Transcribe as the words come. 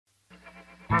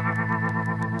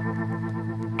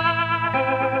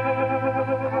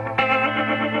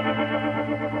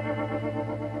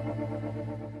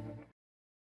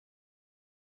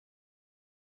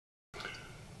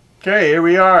Okay, here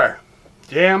we are.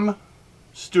 Damn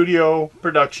Studio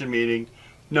production meeting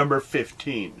number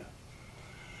 15.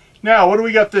 Now, what do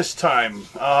we got this time?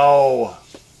 Oh,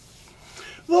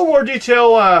 a little more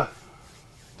detail.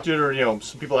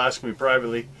 Some people ask me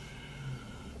privately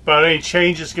about any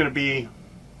change is going to be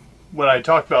what I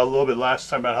talked about a little bit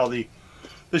last time about how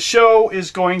the show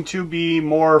is going to be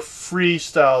more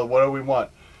freestyle. What do we want?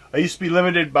 I used to be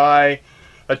limited by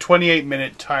a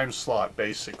 28-minute time slot,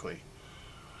 basically.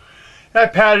 I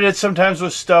padded it sometimes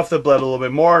with stuff that bled a little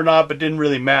bit more or not, but didn't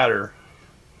really matter.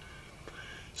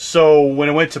 So when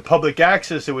it went to public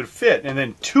access, it would fit. And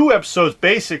then 2 episodes,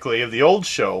 basically, of the old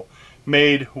show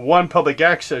made 1 public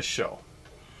access show.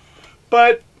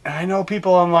 But I know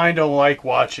people online don't like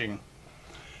watching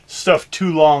stuff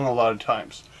too long a lot of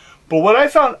times. But what I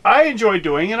found I enjoy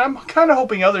doing, and I'm kind of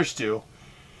hoping others do,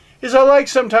 is I like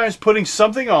sometimes putting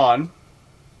something on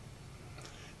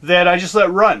that I just let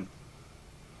run.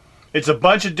 It's a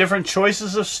bunch of different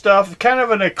choices of stuff, kind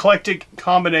of an eclectic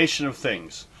combination of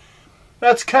things.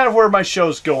 That's kind of where my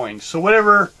show's going. So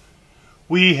whatever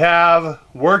we have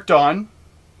worked on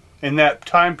in that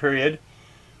time period,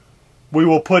 we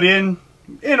will put in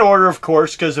order, of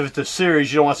course, because if it's a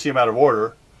series, you don't want to see them out of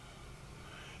order.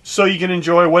 So you can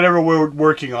enjoy whatever we're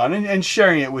working on and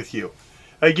sharing it with you.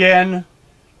 Again,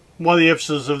 one of the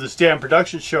episodes of this damn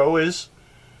production show is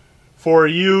for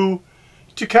you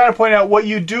to kind of point out what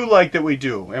you do like that we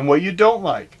do and what you don't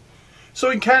like. So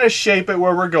we can kind of shape it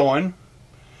where we're going.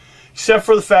 Except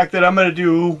for the fact that I'm going to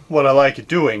do what I like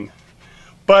doing.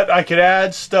 But I could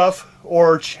add stuff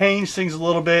or change things a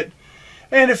little bit.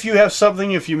 And if you have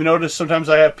something, if you notice, sometimes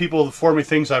I have people for me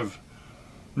things I'm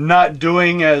not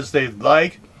doing as they'd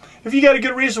like. If you got a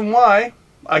good reason why,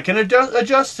 I can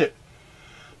adjust it.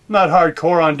 I'm not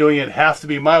hardcore on doing it have to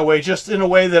be my way, just in a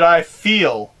way that I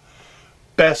feel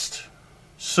best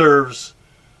serves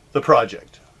the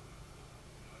project.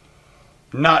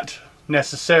 Not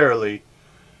necessarily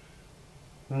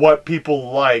what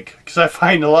people like, because I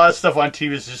find a lot of stuff on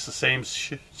TV is just the same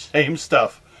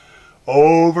stuff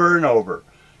over and over.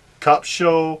 Cop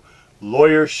show,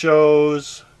 lawyer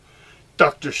shows,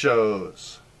 doctor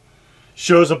shows,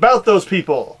 shows about those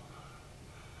people.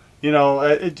 You know,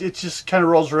 it just kind of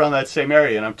rolls around that same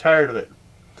area, and I'm tired of it.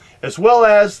 As well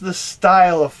as the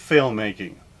style of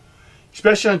filmmaking.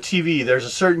 Especially on TV, there's a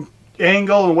certain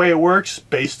angle and way it works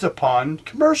based upon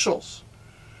commercials.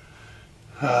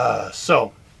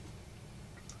 So,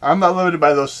 I'm not limited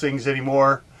by those things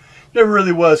anymore. Never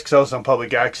really was because I was on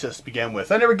public access to begin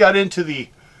with. I never got into the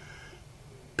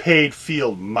paid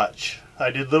field much.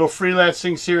 I did little freelance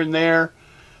things here and there.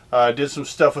 Did some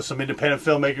stuff with some independent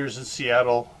filmmakers in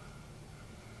Seattle.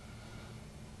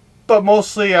 But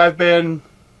mostly I've been,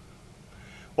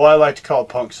 well, I like to call it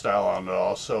punk style on it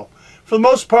all. So for the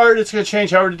most part, it's going to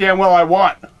change however damn well I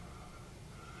want.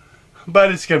 But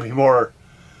it's going to be more,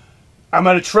 I'm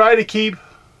going to try to keep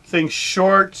things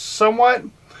short somewhat.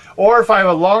 Or if I have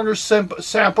a longer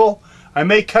sample, I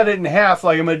may cut it in half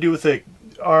like I'm going to do with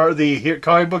the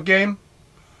comic book game.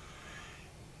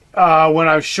 When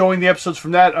I'm showing the episodes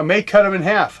from that, I may cut them in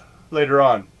half later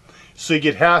on. So you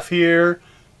get half here,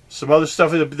 some other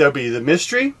stuff. There'll be the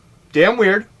mystery, damn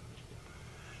weird,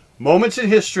 moments in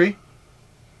history,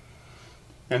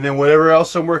 and then whatever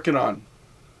else I'm working on.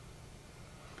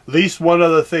 At least one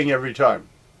other thing every time.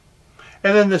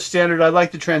 And then the standard, I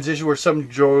like the transition where some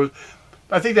joy.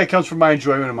 I think that comes from my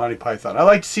enjoyment of Monty Python. I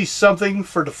like to see something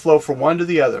to flow from one to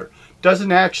the other.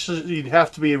 Doesn't actually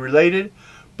have to be related,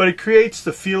 but it creates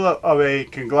the feel of a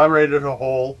conglomerated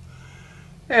whole,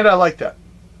 and I like that.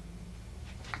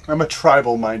 I'm a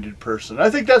tribal-minded person. I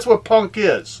think that's what punk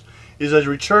is a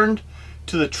return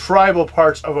to the tribal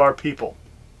parts of our people.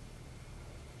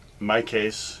 In my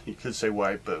case, you could say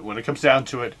white, but when it comes down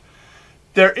to it,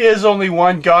 there is only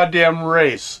one goddamn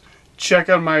race. Check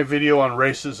out my video on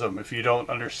racism if you don't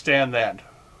understand that.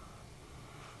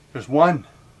 There's one.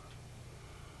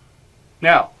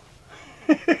 Now,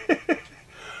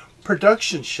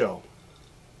 production show.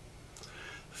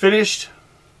 Finished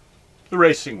the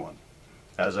racing one,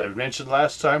 as I mentioned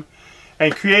last time,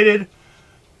 and created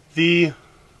this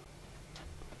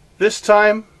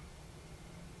time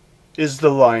is the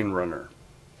line runner.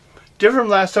 Different from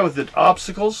last time with the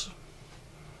obstacles.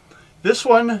 This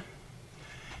one,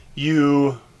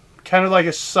 you kind of like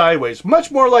a sideways,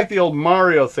 much more like the old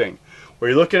Mario thing,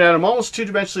 where you're looking at them almost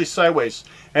two-dimensionally sideways,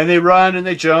 and they run and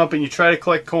they jump, and you try to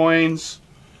collect coins,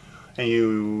 and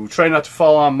you try not to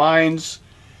fall on mines.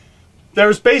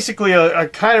 There's basically a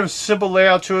kind of simple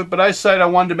layout to it, but I decided I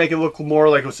wanted to make it look more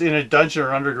like it was in a dungeon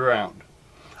or underground.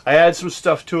 I added some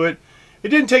stuff to it, It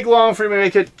didn't take long for me to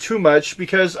make it too much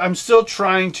because I'm still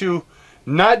trying to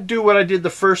not do what I did the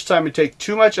first time and take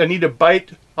too much. I need to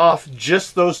bite off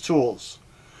just those tools.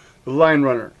 The line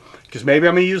runner. Because maybe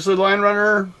I'm going to use the line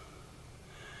runner.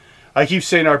 I keep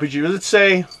saying RPG. Let's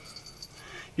say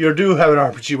you do have an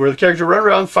RPG where the character runs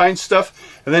around, finds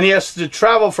stuff, and then he has to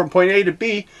travel from point A to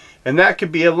B, and that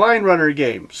could be a line runner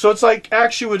game. So it's like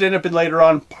actually would end up in later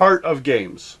on part of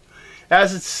games.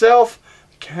 As itself,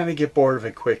 I kind of get bored of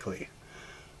it quickly.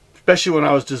 Especially when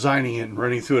I was designing it and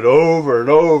running through it over and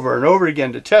over and over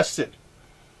again to test it.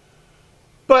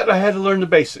 But I had to learn the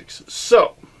basics.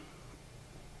 So,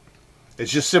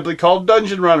 it's just simply called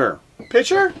Dungeon Runner.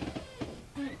 Picture?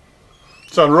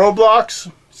 It's on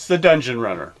Roblox. It's the Dungeon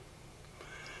Runner.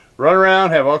 Run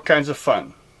around, have all kinds of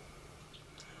fun.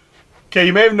 Okay,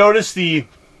 you may have noticed the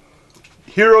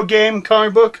hero game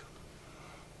comic book.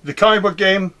 The comic book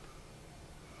game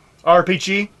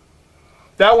RPG.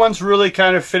 That one's really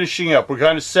kind of finishing up. We're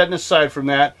kind of setting aside from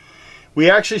that. We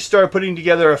actually started putting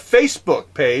together a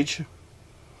Facebook page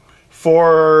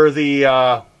for the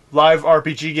live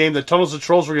RPG game, the Tunnels of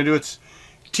Trolls. We're going to do it's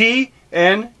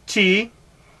TNT.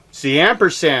 It's the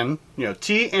ampersand,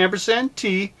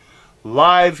 T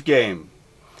live game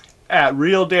at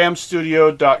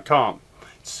RealDamnStudio.com.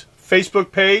 It's a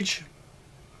Facebook page.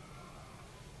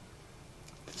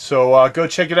 So go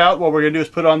check it out. What we're going to do is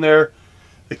put on there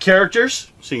the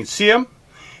characters so you can see them,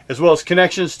 as well as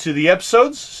connections to the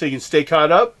episodes so you can stay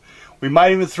caught up. We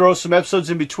might even throw some episodes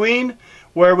in between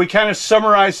where we kind of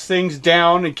summarize things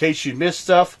down in case you missed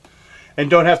stuff and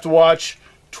don't have to watch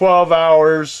 12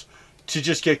 hours to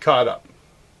just get caught up.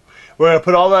 We're going to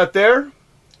put all that there,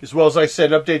 as well as I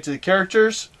said, update to the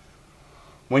characters.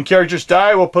 When characters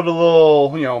die, we'll put a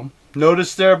little,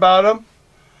 notice there about them.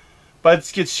 But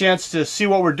it gets a chance to see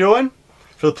what we're doing,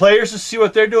 for the players to see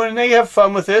what they're doing, and they have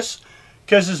fun with this.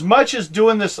 Because as much as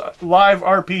doing this live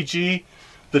RPG,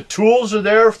 the tools are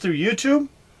there through YouTube.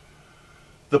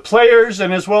 The players,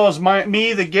 and as well as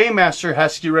me, the Game Master,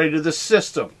 has to get ready to the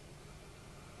system.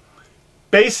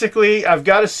 Basically, I've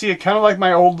got to see it kind of like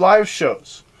my old live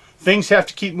shows. Things have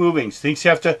to keep moving.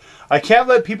 I can't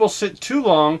let people sit too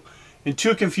long and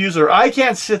too confused, or I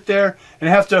can't sit there and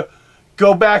have to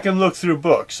go back and look through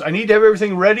books. I need to have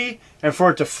everything ready and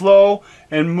for it to flow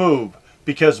and move.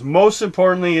 Because most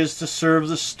importantly is to serve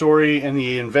the story and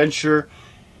the adventure.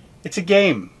 It's a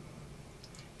game.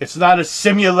 It's not a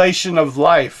simulation of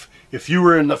life if you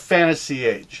were in the fantasy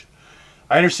age.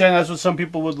 I understand that's what some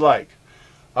people would like.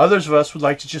 Others of us would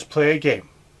like to just play a game.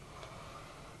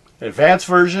 An advanced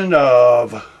version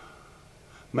of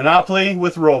Monopoly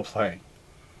with role-playing.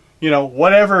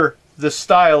 Whatever the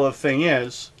style of thing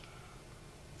is,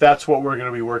 that's what we're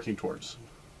going to be working towards.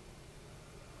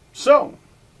 So,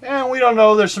 and we don't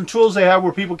know. There's some tools they have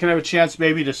where people can have a chance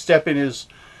maybe to step in as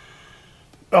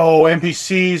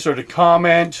NPCs or to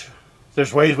comment.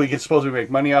 There's ways we can supposedly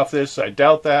make money off this. I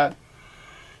doubt that.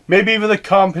 Maybe even the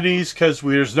companies, because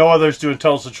there's no others doing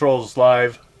Tunnels of Trolls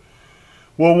live,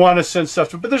 will want to send stuff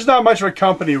to. But there's not much of a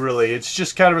company really. It's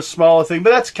just kind of a smaller thing.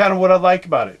 But that's kind of what I like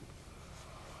about it.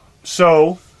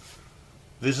 So,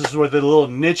 this is what the little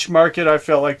niche market I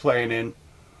felt like playing in,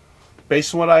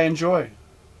 based on what I enjoy.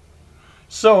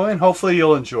 So, and hopefully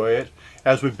you'll enjoy it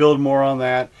as we build more on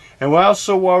that. And we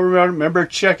also, remember,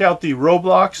 check out the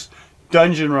Roblox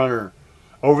Dungeon Runner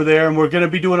over there. And we're going to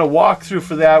be doing a walkthrough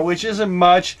for that, which isn't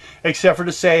much, except for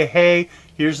to say, hey,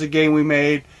 here's the game we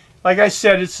made. Like I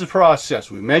said, it's the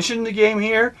process. We mentioned the game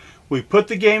here. We put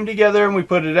the game together and we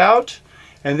put it out.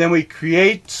 And then we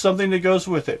create something that goes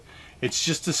with it. It's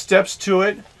just the steps to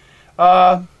it.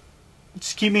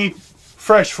 Just keep me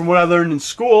fresh from what I learned in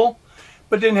school,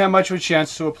 but didn't have much of a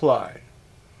chance to apply.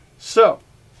 So,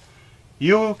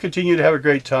 you continue to have a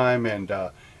great time and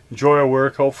enjoy our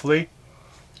work, hopefully.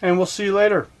 And we'll see you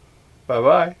later.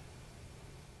 Bye-bye.